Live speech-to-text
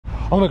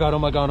Oh my God, oh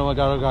my God, oh my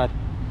God, oh God.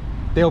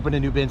 They opened a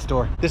new bin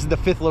store. This is the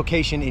 5th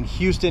location in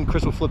Houston.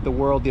 Chris will flip the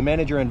world. The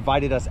manager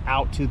invited us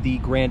out to the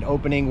grand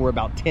opening. We're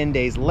about 10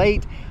 days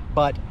late,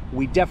 but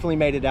we definitely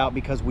made it out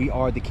because we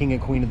are the king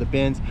and queen of the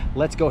bins.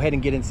 Let's go ahead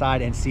and get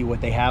inside and see what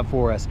they have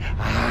for us.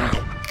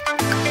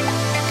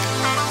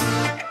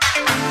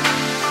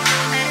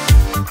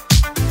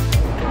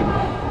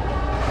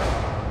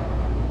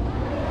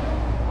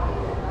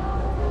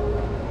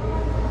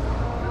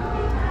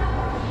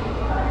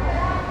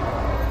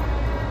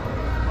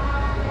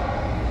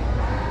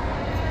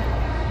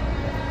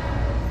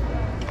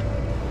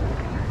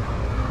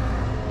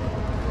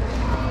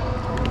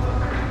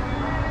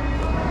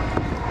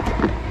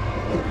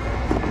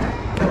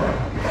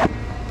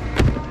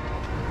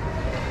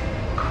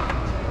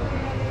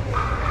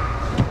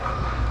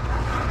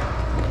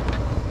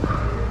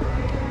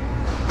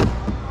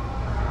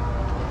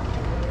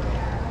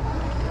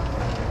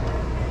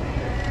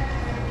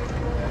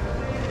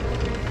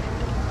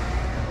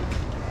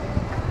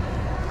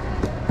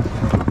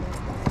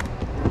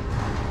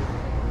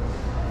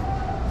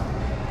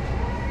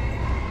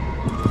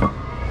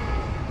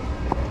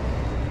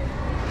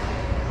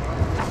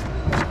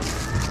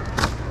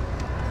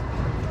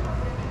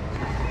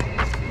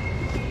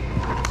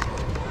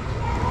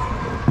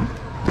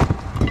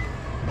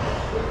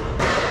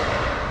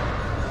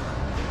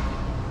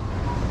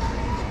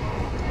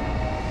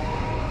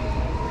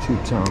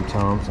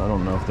 Tom-Toms. I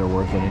don't know if they're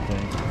worth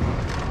anything.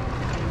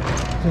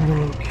 In the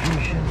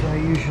locations I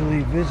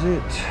usually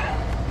visit.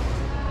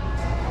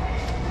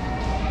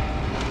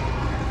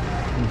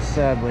 And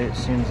sadly, it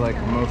seems like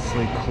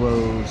mostly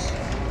clothes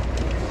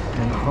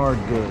and hard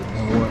goods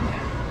and what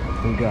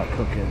we got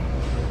cooking.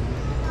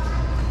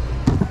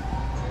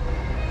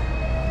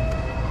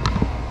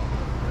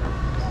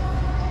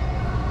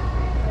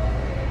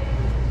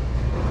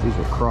 If these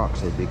were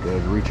Crocs, they'd be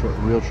good.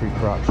 Realtree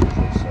Crocs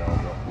usually sell.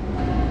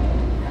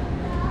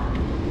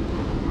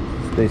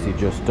 Stacy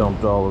just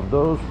dumped all of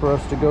those for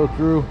us to go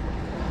through,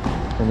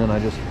 and then I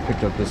just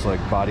picked up this like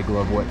body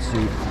glove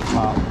wetsuit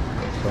top.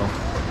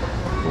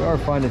 So we are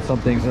finding some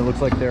things, and it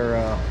looks like they're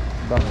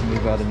about to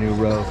move out a new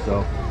row,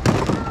 so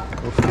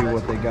we'll see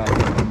what they got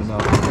coming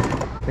up.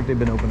 I think they've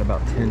been open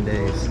about 10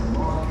 days,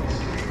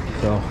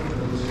 so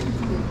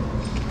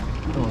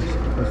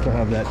nice to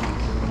have that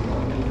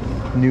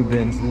new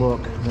bins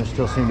look. They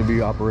still seem to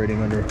be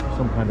operating under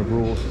some kind of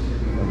rules,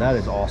 and that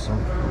is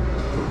awesome.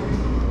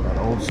 That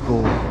old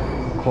school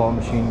claw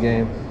machine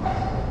game.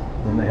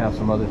 And they have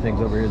some other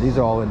things over here. These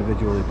are all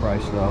individually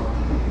priced though.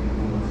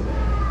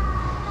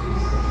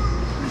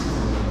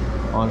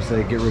 Honestly,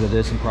 I'd get rid of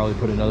this and probably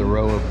put another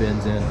row of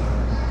bins in.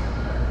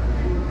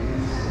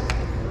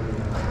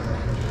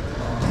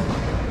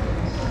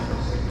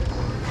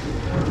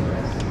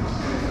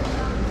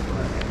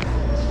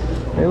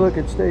 Hey, look,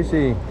 it's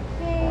Stacy.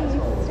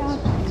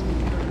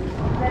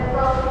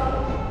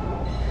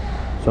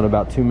 So in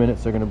about 2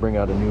 minutes, they're going to bring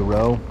out a new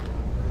row.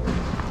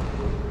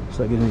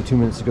 So that gives me 2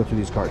 minutes to go through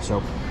these carts.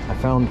 So I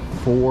found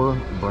 4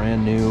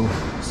 brand new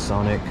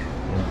Sonic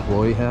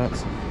employee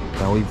hats.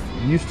 Now, we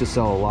used to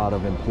sell a lot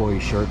of employee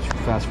shirts for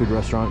fast food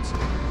restaurants.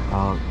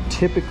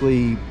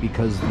 Typically,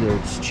 because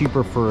it's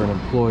cheaper for an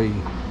employee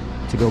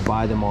to go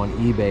buy them on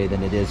eBay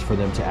than it is for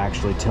them to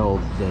actually tell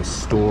the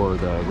store,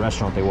 the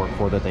restaurant they work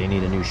for, that they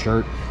need a new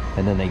shirt,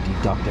 and then they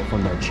deduct it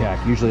from their check.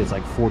 Usually it's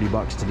like 40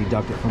 bucks to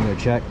deduct it from their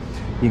check.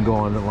 You can go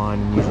online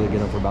and usually get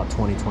them for about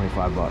 20,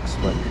 25 bucks.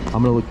 But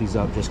I'm gonna look these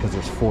up just because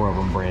there's 4 of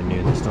them brand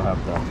new. They still have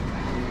the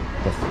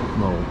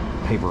little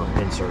paper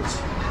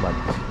inserts. But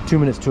 2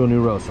 minutes to a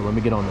new row, so let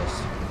me get on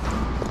this.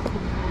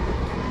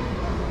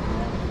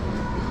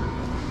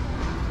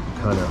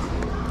 Kind of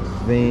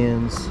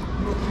Vans,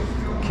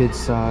 kid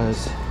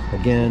size.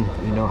 Again,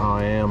 you know how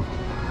I am.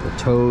 The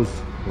toes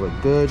look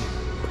good.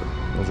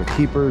 Those are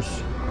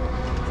keepers.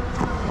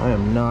 I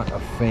am not a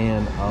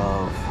fan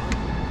of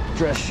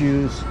dress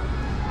shoes.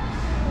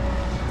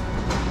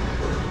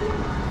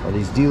 Are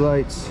these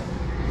D-lights?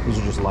 These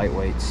are just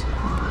lightweights.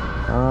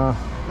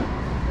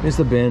 It's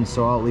the bin,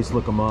 so I'll at least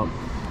look them up.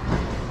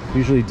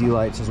 Usually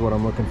D-lights is what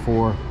I'm looking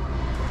for.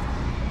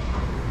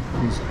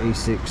 These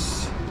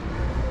Asics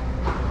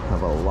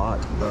have a lot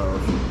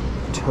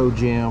of toe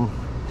jam,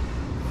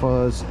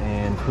 fuzz,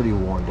 and pretty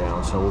worn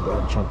down, so we'll go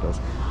ahead and chunk those.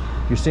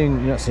 You're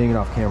not seeing it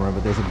off camera,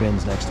 but there's a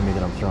bins next to me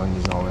that I'm throwing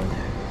these all in.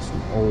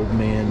 Some old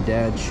man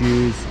dad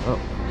shoes. Oh,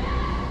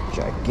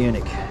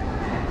 gigantic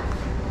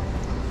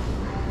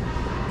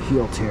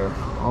heel tear.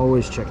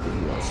 Always check the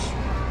heels.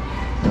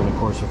 And of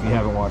course, if you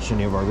haven't watched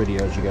any of our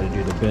videos, you got to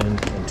do the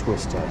bend and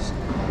twist test.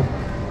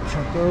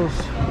 Check those.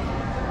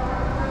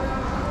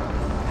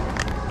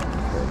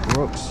 Okay,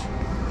 Brooks.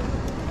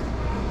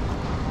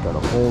 Got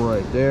a hole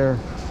right there,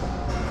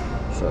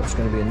 so it's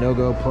going to be a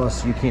no-go.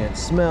 Plus, you can't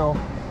smell,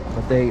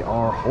 but they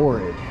are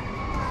horrid.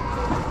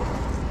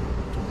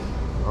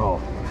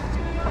 Oh,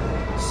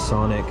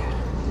 Sonic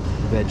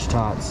Veg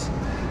Tots.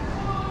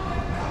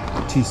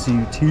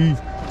 TCUT,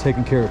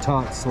 taking care of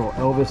tots. Little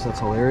Elvis, that's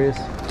hilarious.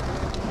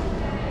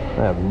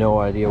 I have no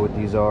idea what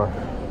these are.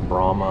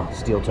 Brahma,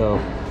 steel toe.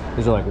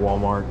 These are like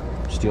Walmart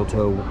steel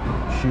toe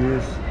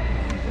shoes.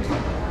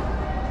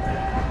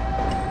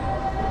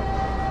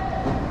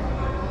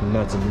 And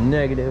that's a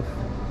negative.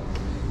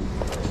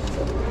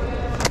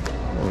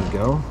 There we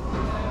go.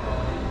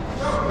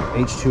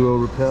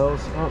 H2O repels.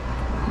 Oh,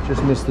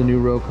 just missed the new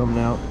row coming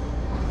out.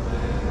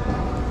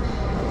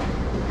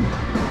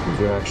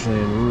 These are actually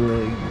in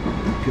really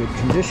good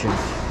condition.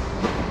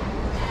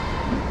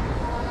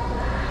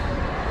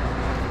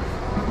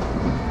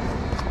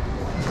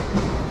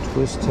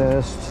 Twist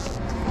test.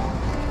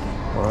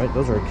 All right,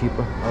 those are a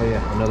keeper. Oh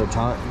yeah, another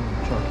tot.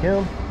 Chuck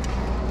him.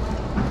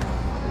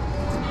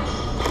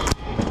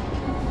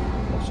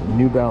 That's some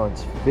New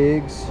Balance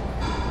Figs.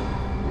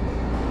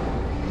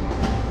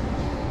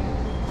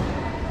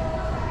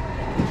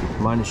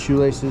 Minus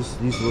shoelaces.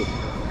 These look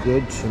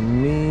good to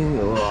me.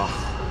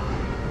 Ugh.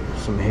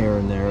 Some hair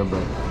in there,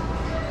 but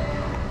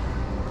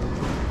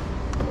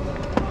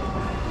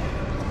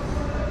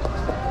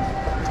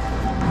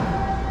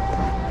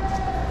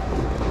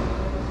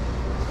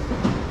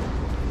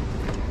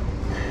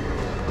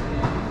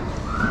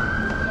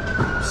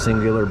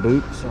singular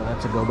boot, so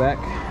that's a go back.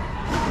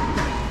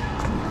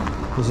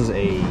 This is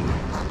a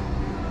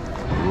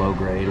low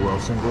grade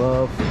Wilson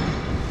glove.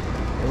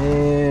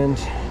 And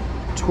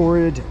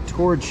Torrid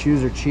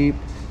shoes are cheap.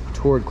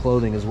 Torrid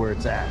clothing is where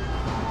it's at.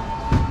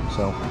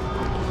 So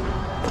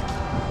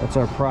that's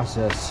our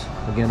process.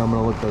 Again, I'm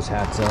gonna look those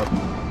hats up.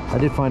 I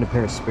did find a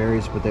pair of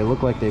Sperry's, but they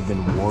look like they've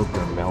been warped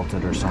or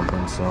melted or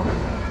something. So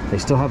they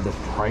still have the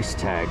price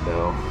tag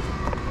though.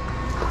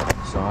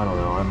 So I don't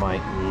know, I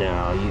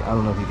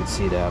don't know if you can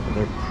see that, but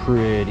they're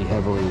pretty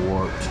heavily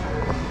warped.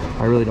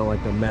 I really don't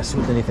like to mess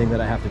with anything that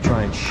I have to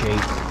try and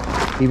shape.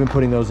 Even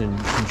putting those in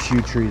some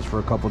shoe trees for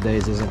a couple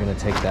days isn't gonna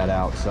take that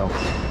out. So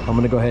I'm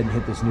gonna go ahead and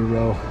hit this new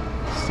row,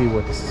 see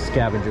what the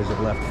scavengers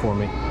have left for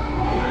me.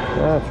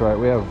 That's right,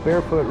 we have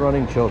barefoot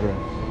running children.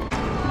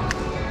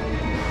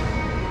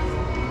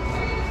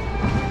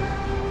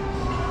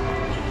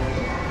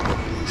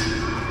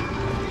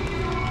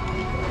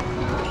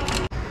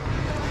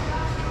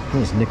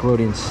 This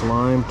Nickelodeon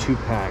Slime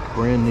 2-pack,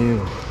 brand new.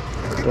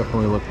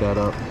 Definitely look that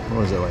up.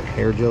 What is it, like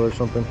hair gel or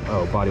something?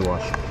 Oh, body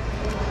wash.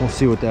 We'll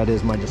see what that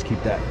is, might just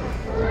keep that.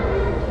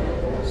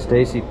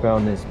 Stacy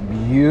found this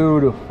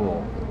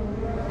beautiful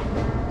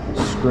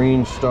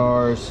Screen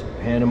Stars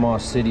Panama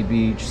City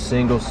Beach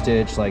single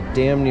stitch, like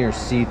damn near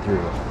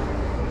see-through.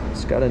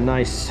 It's got a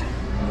nice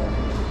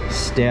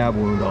stab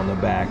wound on the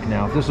back.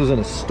 Now, if this was in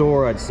a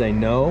store, I'd say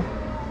no,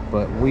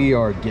 but we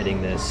are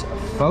getting this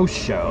faux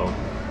show.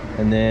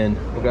 And then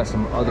we got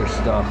some other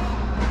stuff.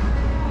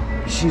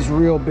 She's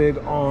real big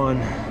on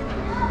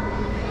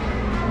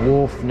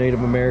wolf,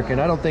 Native American.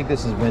 I don't think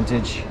this is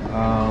vintage.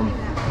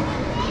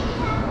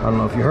 I don't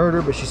know if you heard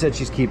her, but she said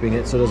she's keeping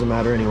it, so it doesn't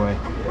matter anyway.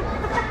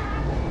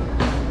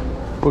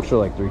 Books are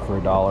like $3 for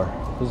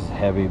 $1. This is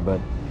heavy, but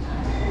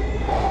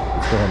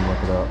let's go ahead and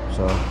look it up.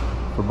 So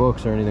for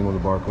books or anything with a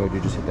barcode, you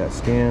just hit that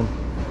scan.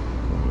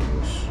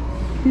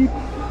 Beep.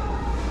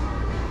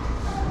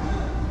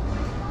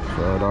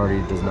 So it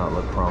already does not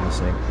look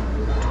promising.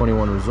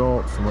 21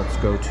 results, and let's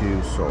go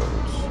to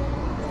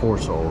solds. 4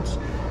 solds.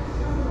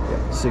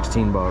 Yeah,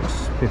 16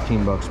 bucks,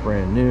 15 bucks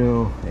brand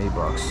new, 8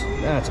 bucks.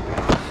 That's a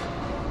pass.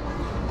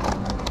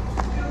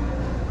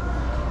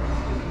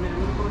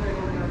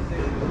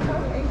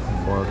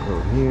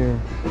 Barcode here.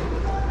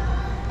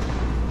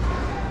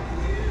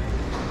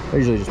 I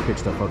usually just pick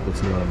stuff up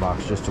that's new in the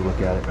box just to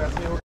look at it. Just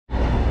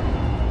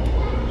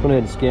went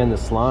ahead and scanned the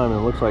slime,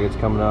 and it looks like it's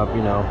coming up,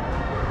 you know,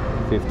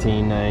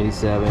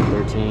 15.97,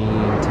 13,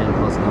 10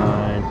 plus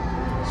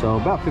 9. So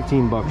about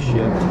 15 bucks shipped.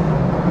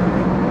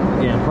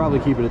 Again, probably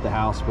keep it at the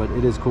house, but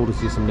it is cool to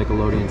see some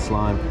Nickelodeon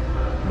Slime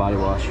body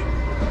wash.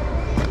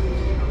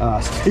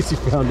 Stacy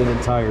found an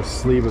entire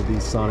sleeve of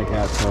these Sonic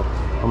hats, so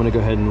I'm gonna go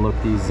ahead and look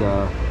these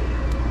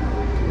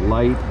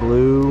light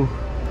blue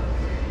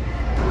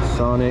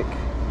Sonic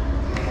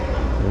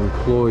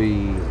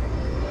employee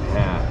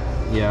hat.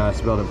 Yeah, I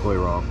spelled employee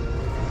wrong.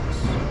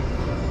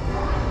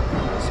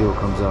 Let's see what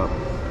comes up.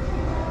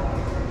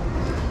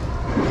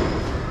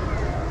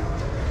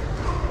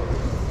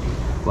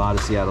 A lot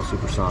of Seattle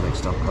Supersonic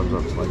stuff comes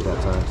up like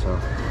that time, so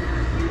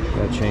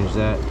gotta change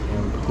that.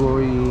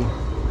 Employee,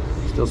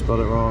 still spelled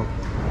it wrong.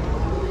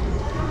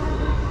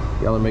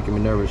 Y'all are making me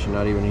nervous, you're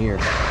not even here.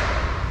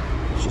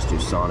 Let's just do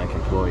Sonic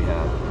employee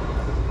hat.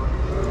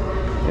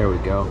 There we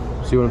go.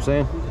 See what I'm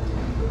saying?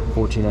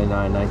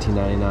 $14.99,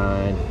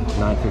 $19.99,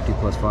 $9.50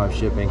 plus 5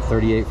 shipping,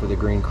 $38 for the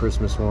green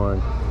Christmas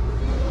one.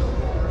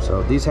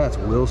 So these hats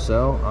will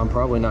sell. I'm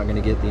probably not gonna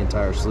get the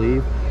entire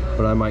sleeve,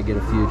 but I might get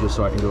a few just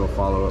so I can do a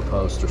follow-up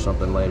post or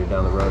something later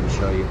down the road to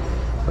show you.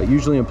 But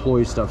usually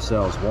employee stuff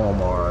sells.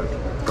 Walmart,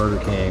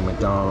 Burger King,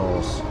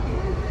 McDonald's.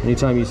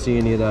 Anytime you see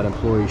any of that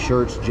employee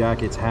shirts,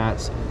 jackets,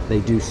 hats, they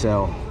do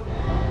sell.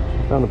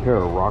 I found a pair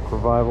of Rock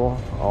Revival,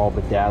 all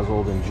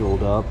bedazzled and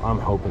jeweled up. I'm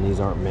hoping these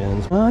aren't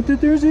men's. Not that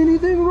there's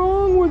anything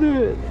wrong with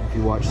it. If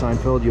you watch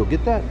Seinfeld, you'll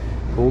get that.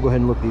 But we'll go ahead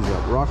and look these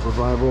up. Rock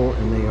Revival,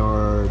 and they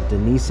are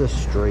Denisa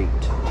Straight.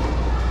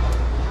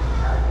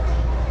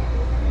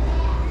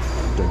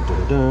 Dun,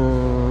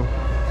 dun.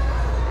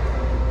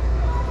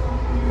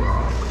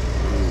 Rock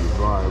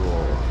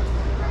Revival.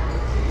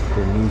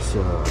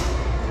 Denisa.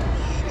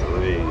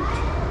 Straight.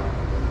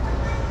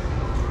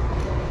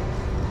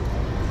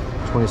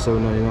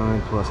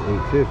 $27.99 plus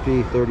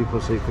 $8.50, 30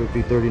 plus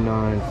 $8.50,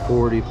 39,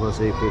 40 plus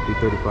 $8.50,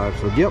 35.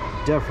 So yep,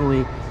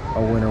 definitely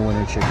a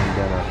winner chicken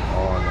dinner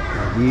on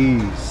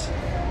these.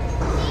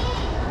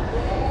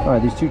 All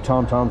right, these two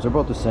TomToms, they're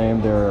both the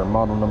same. Their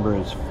model number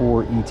is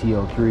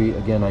 4ET03.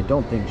 Again, I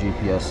don't think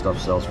GPS stuff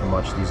sells for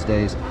much these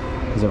days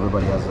because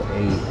everybody has a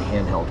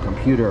handheld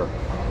computer.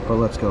 But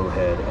let's go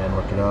ahead and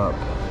look it up.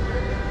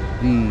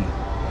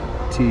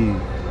 ET4.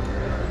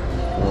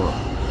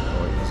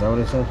 Wait, is that what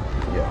I said?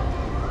 Yeah.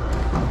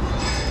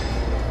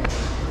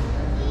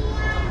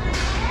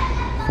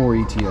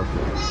 4ET03.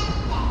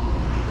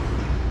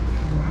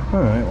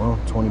 All right, well,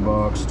 20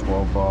 bucks,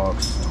 12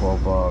 bucks,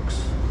 12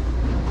 bucks,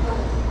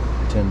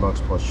 10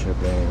 bucks plus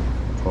shipping,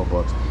 12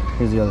 bucks.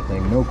 Here's the other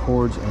thing, no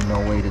cords and no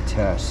way to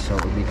test. So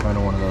it would be kind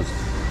of one of those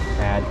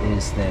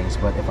add-is things.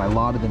 But if I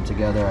lotted them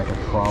together, I could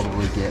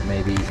probably get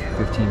maybe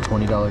 $15,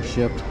 $20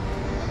 shipped.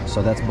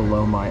 So that's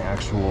below my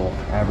actual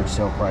average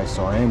sale price.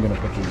 So I am gonna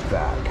put these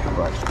back.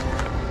 But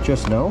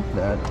just know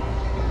that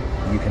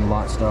you can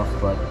lot stuff,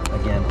 but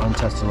again,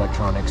 untested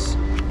electronics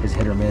is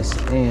hit or miss.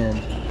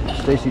 And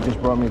Stacy just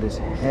brought me this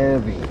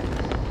heavy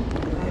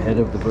head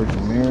of the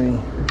Virgin Mary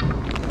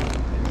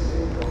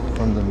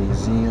from the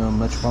museum,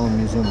 Metropolitan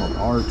Museum of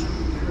Art,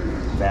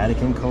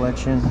 Vatican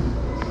collection.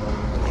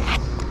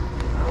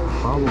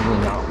 Probably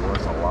not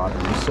worth a lot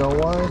resale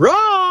wise.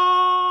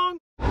 Wrong!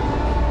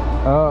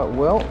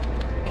 Well,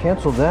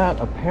 cancel that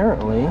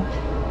apparently.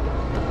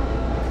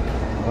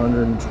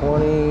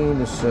 120,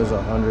 this says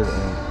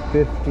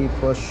 150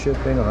 plus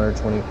shipping,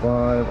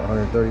 125,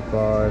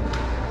 135,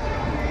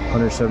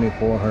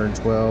 174,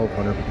 112,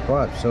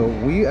 155. So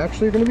we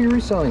actually are going to be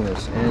reselling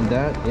this, and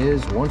that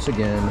is once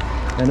again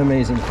an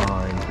amazing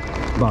find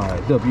by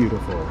the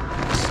beautiful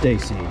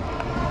Stacy.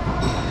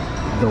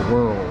 The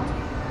world.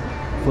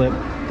 Flip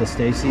the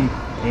Stacy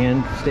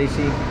and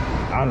Stacy.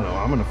 I don't know.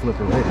 I'm going to flip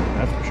her later,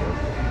 that's for sure.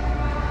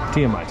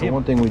 TMI. So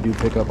one thing we do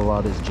pick up a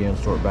lot is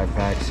JanSport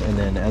backpacks, and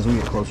then as we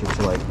get closer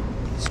to like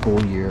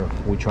school year,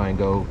 we try and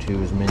go to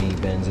as many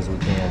bins as we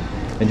can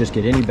and just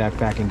get any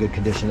backpack in good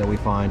condition that we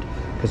find,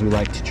 because we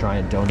like to try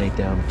and donate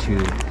them to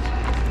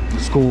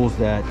schools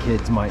that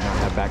kids might not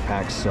have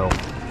backpacks. So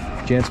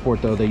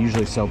JanSport though, they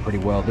usually sell pretty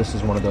well. This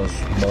is one of those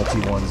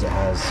multi ones that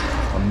has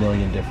a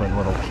million different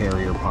little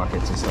carrier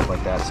pockets and stuff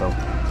like that. So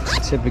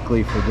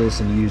typically for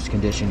this in used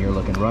condition, you're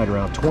looking right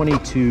around 20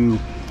 to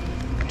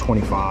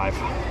 25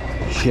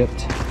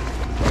 shipped.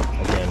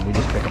 Again, we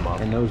just pick them up.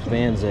 And those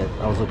Vans that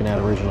I was looking at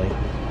originally,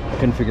 I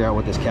couldn't figure out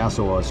what this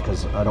castle was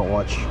because I don't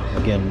watch,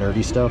 again,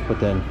 nerdy stuff, but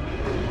then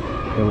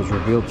it was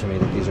revealed to me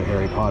that these are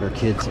Harry Potter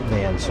kids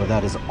Vans. So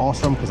that is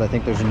awesome, because I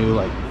think there's a new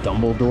like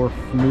Dumbledore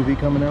movie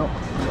coming out.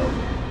 So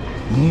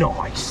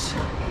nice.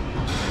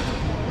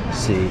 Let's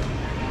see,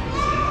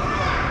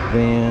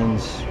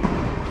 Vans,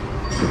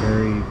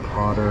 Harry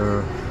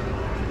Potter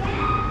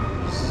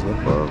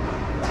zip-up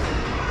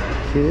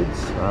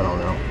kids, I don't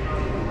know.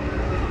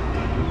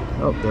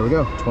 Oh, there we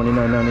go.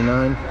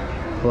 $29.99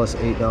 plus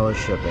 $8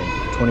 shipping.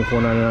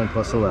 $24.99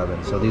 plus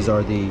 11. So these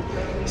are the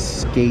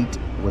skate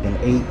with an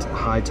 8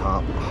 high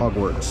top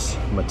Hogwarts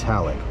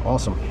metallic.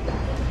 Awesome.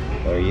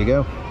 There you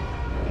go.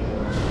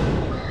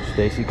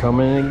 Stacy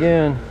coming in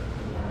again.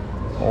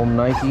 Old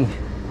Nike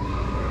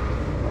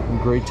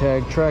gray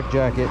tag track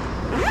jacket.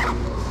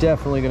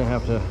 Definitely gonna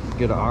have to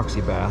get an Oxy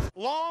bath.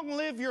 Long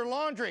live your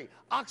laundry.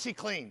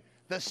 OxyClean,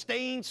 the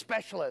stain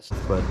specialist.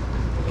 But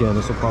again,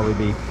 this will probably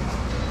be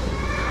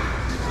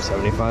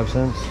 75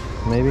 cents,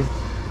 maybe.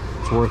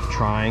 It's worth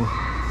trying.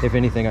 If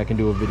anything, I can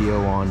do a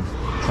video on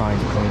trying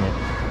to clean it.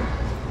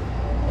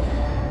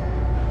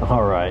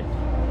 All right.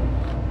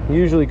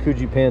 Usually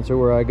Coogee pants are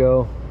where I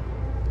go.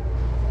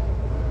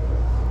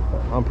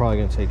 I'm probably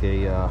gonna take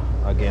a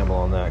gamble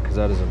on that, because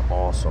that is an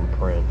awesome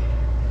print.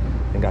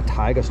 And got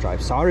tiger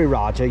stripes. Sorry,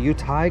 Roger, you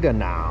tiger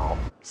now.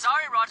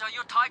 Sorry, Roger,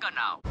 you tiger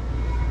now.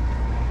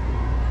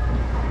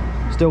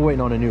 Still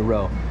waiting on a new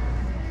row.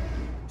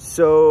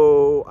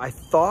 So I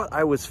thought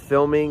I was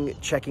filming,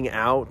 checking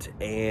out,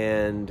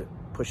 and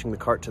pushing the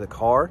cart to the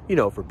car, you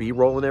know, for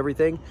B-roll and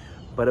everything.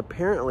 But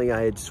apparently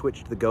I had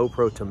switched the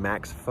GoPro to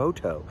Max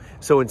Photo.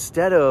 So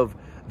instead of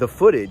the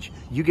footage,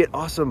 you get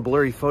awesome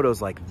blurry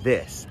photos like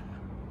this.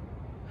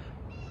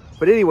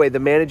 But anyway, the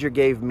manager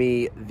gave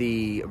me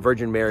the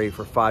Virgin Mary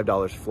for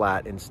 $5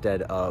 flat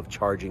instead of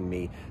charging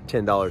me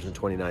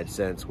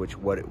 $10.29, which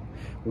what it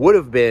would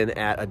have been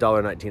at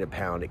 $1.19 a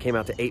pound. It came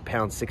out to 8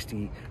 pounds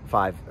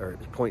 65 or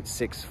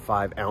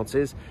 0.65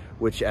 ounces,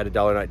 which at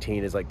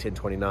 $1.19 is like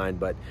 $10.29.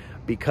 But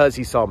because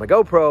he saw my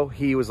GoPro,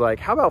 he was like,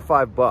 "How about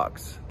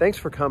 $5? Thanks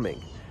for coming."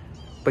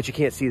 But you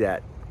can't see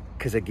that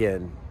because,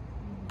 again,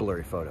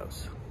 blurry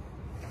photos.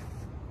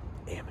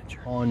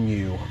 Amateur. On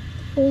you.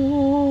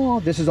 Oh,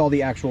 this is all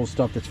the actual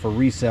stuff that's for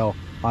resale.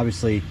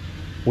 Obviously,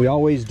 we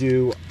always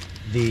do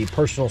the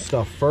personal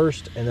stuff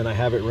first, and then I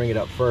have it ring it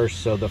up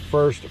first. So the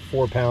first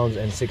 4 pounds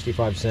and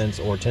 65 cents,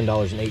 or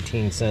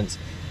 $10.18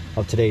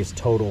 of today's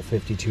total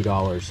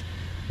 $52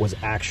 was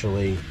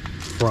actually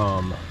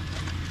from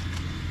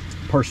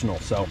personal.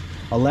 So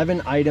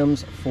 11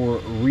 items for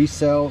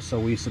resale. So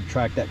we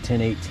subtract that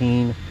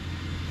 $10.18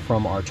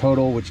 from our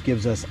total, which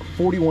gives us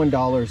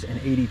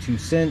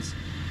 $41.82.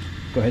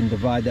 Go ahead and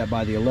divide that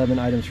by the 11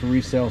 items for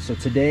resale. So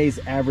today's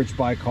average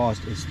buy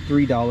cost is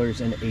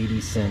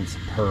 $3.80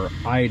 per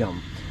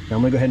item. Now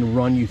I'm gonna go ahead and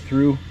run you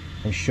through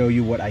and show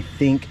you what I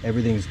think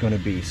everything's gonna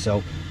be.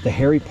 So the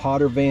Harry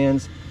Potter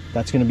Vans,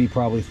 that's gonna be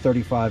probably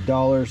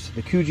 $35.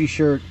 The Coogee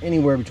shirt,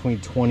 anywhere between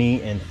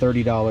 $20 and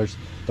 $30.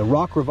 The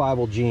Rock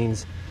Revival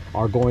jeans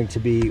are going to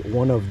be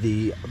one of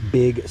the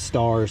big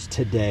stars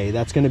today.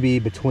 That's gonna be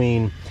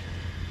between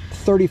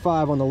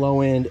 35 on the low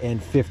end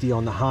and 50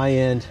 on the high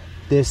end.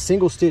 This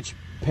single stitch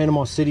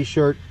Panama City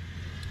shirt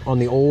on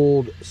the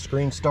old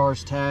Screen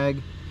Stars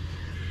tag,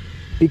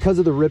 because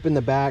of the rip in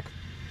the back,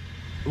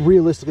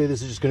 realistically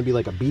this is just going to be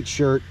like a beach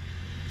shirt,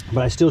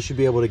 but I still should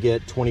be able to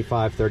get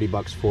 25, 30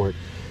 bucks for it.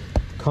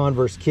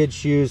 Converse kids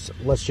shoes,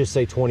 let's just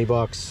say 20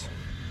 bucks.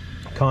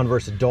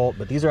 Converse adult,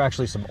 but these are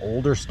actually some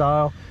older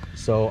style,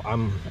 so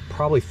I'm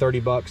probably 30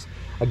 bucks.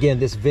 Again,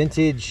 this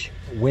vintage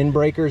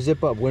windbreaker,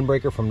 zip up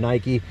windbreaker from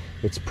Nike,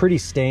 it's pretty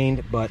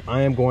stained, but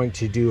I am going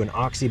to do an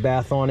oxy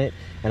bath on it,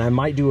 and I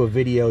might do a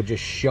video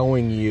just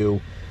showing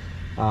you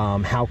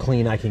how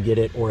clean I can get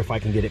it, or if I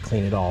can get it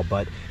clean at all.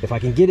 But if I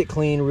can get it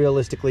clean,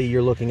 realistically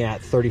you're looking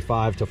at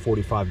 $35 to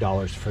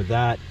 $45 for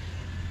that.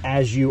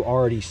 As you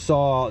already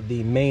saw,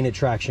 the main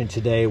attraction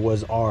today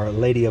was Our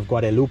Lady of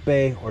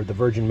Guadalupe, or the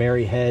Virgin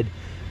Mary head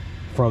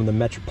from the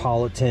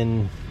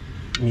Metropolitan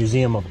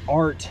Museum of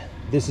Art.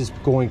 This is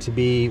going to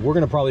be, we're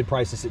going to probably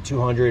price this at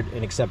 $200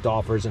 and accept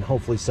offers and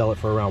hopefully sell it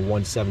for around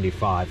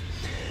 $175.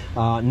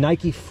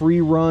 Nike Free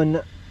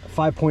Run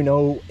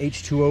 5.0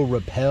 H2O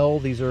Repel.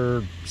 These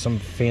are some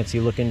fancy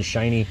looking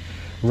shiny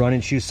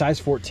running shoes, size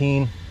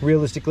 14.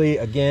 Realistically,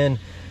 again,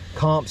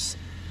 comps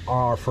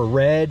are for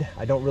red.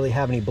 I don't really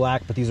have any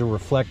black, but these are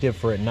reflective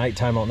for at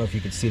nighttime. I don't know if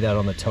you can see that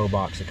on the toe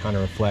box. It kind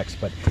of reflects,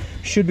 but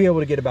should be able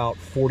to get about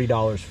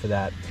 $40 for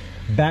that.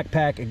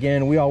 Backpack,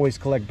 again, we always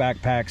collect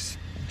backpacks.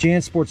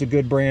 JanSport's a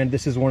good brand.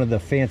 This is one of the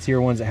fancier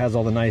ones that has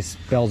all the nice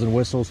bells and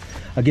whistles.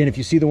 Again, if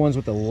you see the ones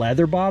with the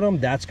leather bottom,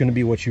 that's going to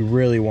be what you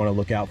really want to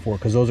look out for,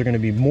 because those are going to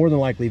be more than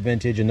likely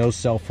vintage, and those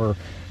sell for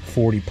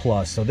 40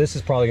 plus. So this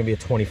is probably going to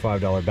be a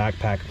 $25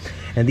 backpack.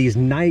 And these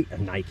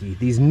Nike,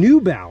 these New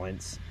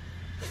Balance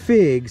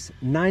Figs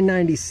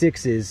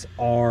 996s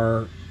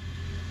are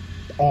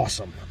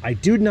awesome. I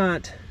do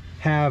not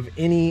have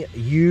any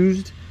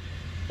used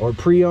or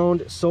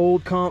pre-owned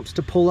sold comps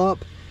to pull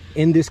up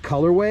in this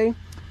colorway,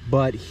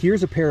 but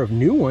here's a pair of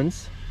new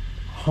ones,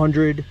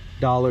 $100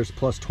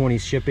 plus 20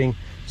 shipping.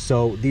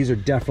 So these are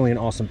definitely an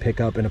awesome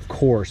pickup, and of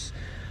course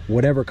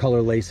whatever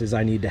color laces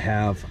I need to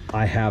have,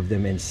 I have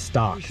them in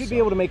stock. You should be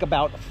able to make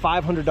about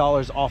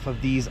 $500 off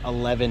of these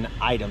 11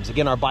 items.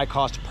 Again, our buy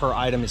cost per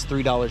item is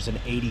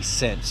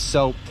 $3.80.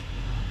 So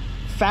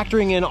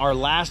factoring in our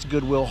last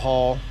Goodwill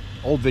haul,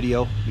 old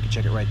video, you can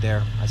check it right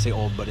there. I say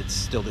old, but it's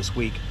still this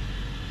week.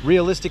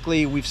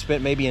 Realistically, we've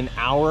spent maybe an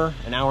hour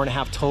and a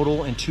half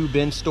total in 2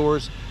 bin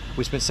stores.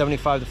 We spent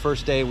 75 the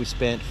first day, we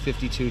spent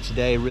 52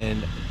 today,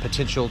 and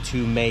potential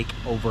to make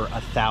over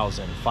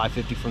 1,000,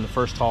 550 from the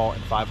first haul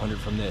and 500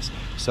 from this.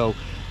 So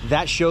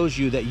that shows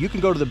you that you can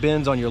go to the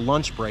bins on your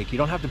lunch break. You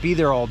don't have to be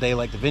there all day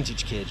like the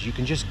vintage kids. You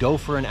can just go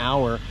for an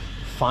hour,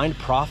 find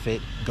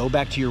profit, go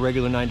back to your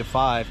regular 9 to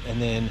 5,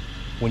 and then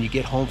when you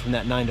get home from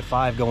that 9 to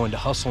 5, go into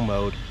hustle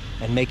mode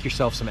and make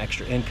yourself some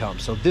extra income.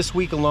 So this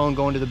week alone,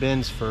 going to the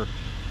bins for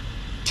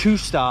 2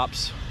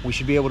 stops, we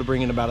should be able to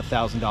bring in about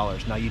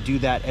 $1,000. Now you do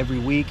that every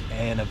week,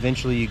 and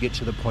eventually you get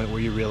to the point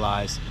where you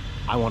realize,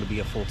 I want to be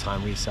a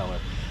full-time reseller.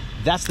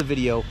 That's the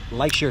video.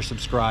 Like, share,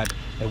 subscribe,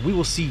 and we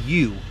will see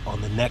you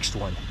on the next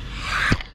one.